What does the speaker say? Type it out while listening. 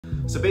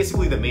So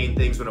basically the main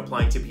things when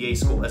applying to PA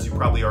school, as you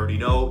probably already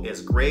know, is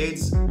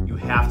grades. You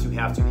have to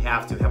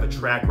have a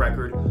track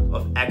record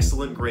of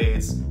excellent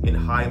grades in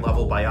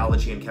high-level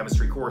biology and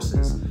chemistry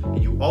courses.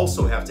 And you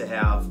also have to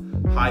have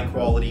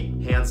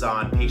high-quality,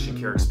 hands-on patient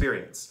care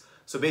experience.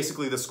 So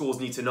basically the schools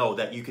need to know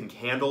that you can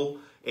handle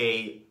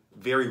a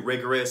very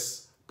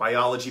rigorous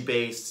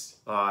biology-based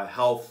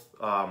health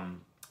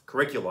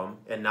curriculum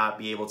and not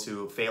be able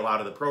to fail out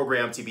of the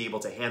program to be able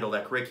to handle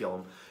that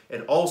curriculum.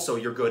 And also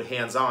you're good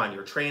hands-on,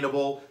 you're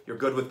trainable, you're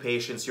good with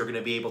patients, you're going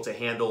to be able to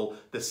handle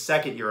the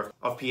second year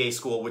of PA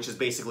school, which is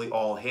basically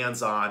all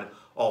hands-on,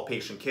 all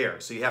patient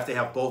care. So you have to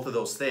have both of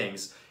those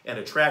things and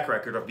a track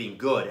record of being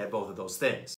good at both of those things.